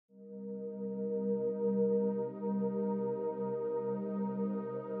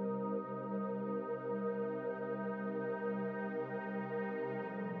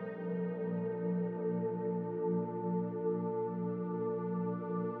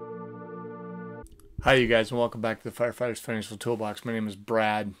Hi, you guys, and welcome back to the Firefighters Financial Toolbox. My name is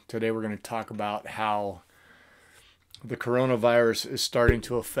Brad. Today we're going to talk about how the coronavirus is starting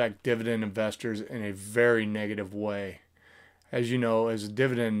to affect dividend investors in a very negative way. As you know, as a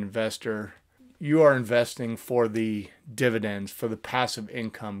dividend investor, you are investing for the dividends, for the passive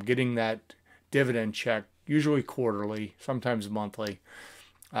income, getting that dividend check, usually quarterly, sometimes monthly.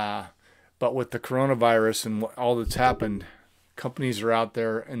 But with the coronavirus and all that's happened, companies are out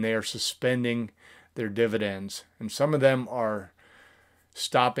there and they are suspending their dividends, and some of them are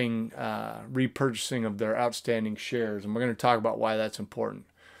stopping repurchasing of their outstanding shares, and we're going to talk about why that's important.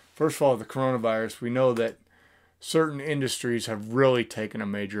 First of all, the coronavirus, we know that certain industries have really taken a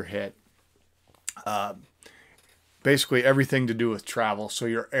major hit. Basically everything to do with travel, so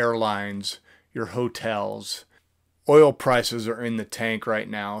your airlines, your hotels. Oil prices are in the tank right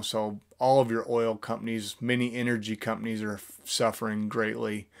now, so all of your oil companies, many energy companies are suffering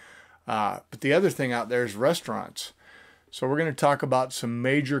greatly. But the other thing out there is restaurants. So we're going to talk about some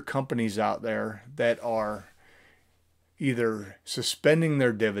major companies out there that are either suspending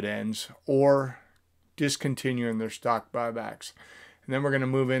their dividends or discontinuing their stock buybacks. And then we're going to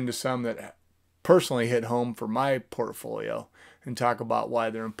move into some that personally hit home for my portfolio and talk about why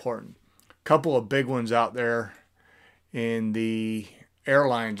they're important. A couple of big ones out there in the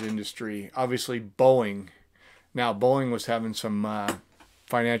airlines industry. Obviously Boeing. Now Boeing was having some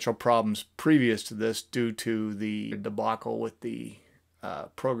financial problems previous to this due to the debacle with the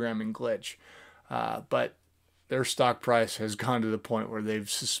programming glitch. But their stock price has gone to the point where they've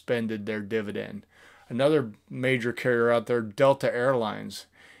suspended their dividend. Another major carrier out there, Delta Airlines.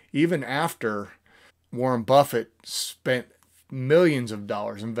 Even after Warren Buffett spent millions of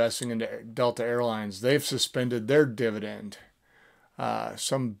dollars investing into Delta Airlines, they've suspended their dividend.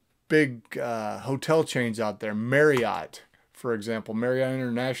 Some big hotel chains out there, Marriott, for example, Marriott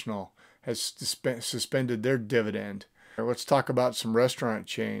International has suspended their dividend. Let's talk about some restaurant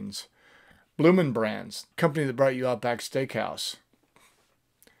chains. Bloomin' Brands, company that brought you Outback Steakhouse,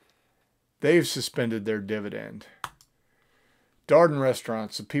 they've suspended their dividend. Darden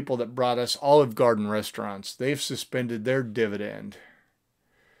Restaurants, the people that brought us Olive Garden restaurants, they've suspended their dividend.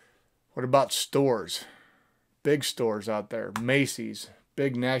 What about stores? Big stores out there, Macy's,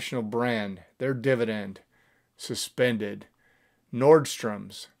 big national brand, their dividend suspended.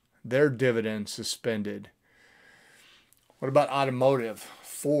 Nordstrom's, their dividend suspended. What about automotive?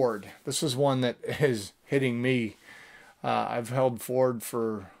 Ford. This is one that is hitting me. I've held Ford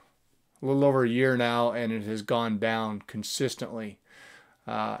for a little over a year now, and it has gone down consistently.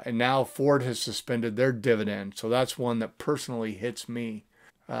 And now Ford has suspended their dividend, so that's one that personally hits me.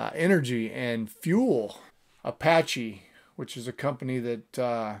 Energy and fuel. Apache, which is a company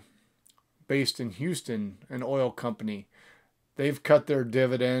that based in Houston, an oil company. They've cut their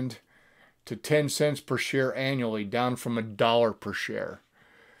dividend to 10 cents per share annually, down from $1 per share.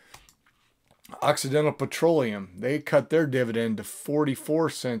 Occidental Petroleum, they cut their dividend to 44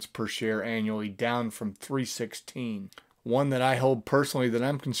 cents per share annually, down from 3.16. One that I hold personally that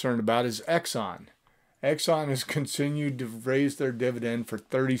I'm concerned about is Exxon. Exxon has continued to raise their dividend for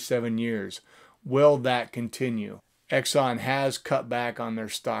 37 years. Will that continue? Exxon has cut back on their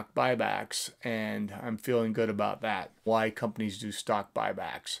stock buybacks, and I'm feeling good about that. Why companies do stock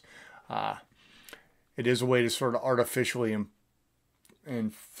buybacks. It is a way to sort of artificially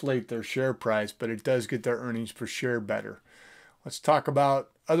inflate their share price, but it does get their earnings per share better. Let's talk about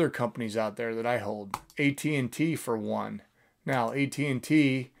other companies out there that I hold. AT&T for one. Now,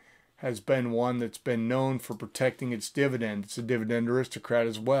 AT&T has been one that's been known for protecting its dividend. It's a dividend aristocrat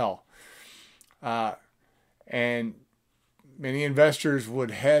as well. And many investors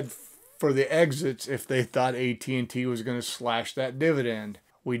would head for the exits if they thought AT&T was going to slash that dividend.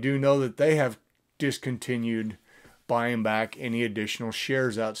 We do know that they have discontinued buying back any additional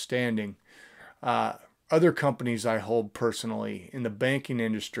shares outstanding. Other companies I hold personally in the banking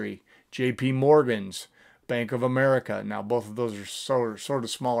industry, JP Morgan's, Bank of America. Now both of those are sort of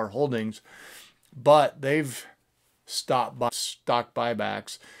smaller holdings, but they've stopped stock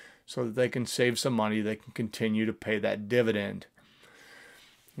buybacks so that they can save some money. They can continue to pay that dividend.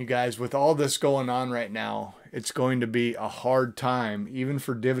 You guys, with all this going on right now, it's going to be a hard time, even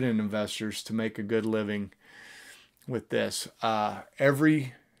for dividend investors, to make a good living with this.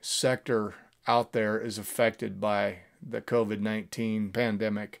 Every sector out there is affected by the COVID-19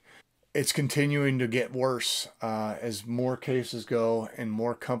 pandemic. It's continuing to get worse as more cases go and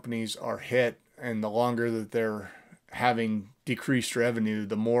more companies are hit, and the longer that they're having decreased revenue,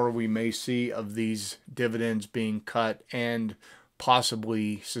 the more we may see of these dividends being cut and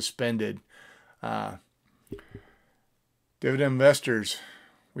possibly suspended. Dividend investors,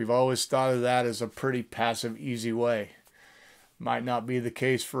 We've always thought of that as a pretty passive, easy way. Might not be the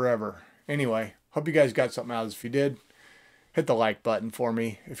case forever. Anyway, hope you guys got something out of this. If you did, hit the like button for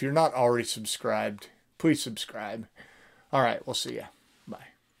me. If you're not already subscribed, please subscribe. All right, we'll see ya.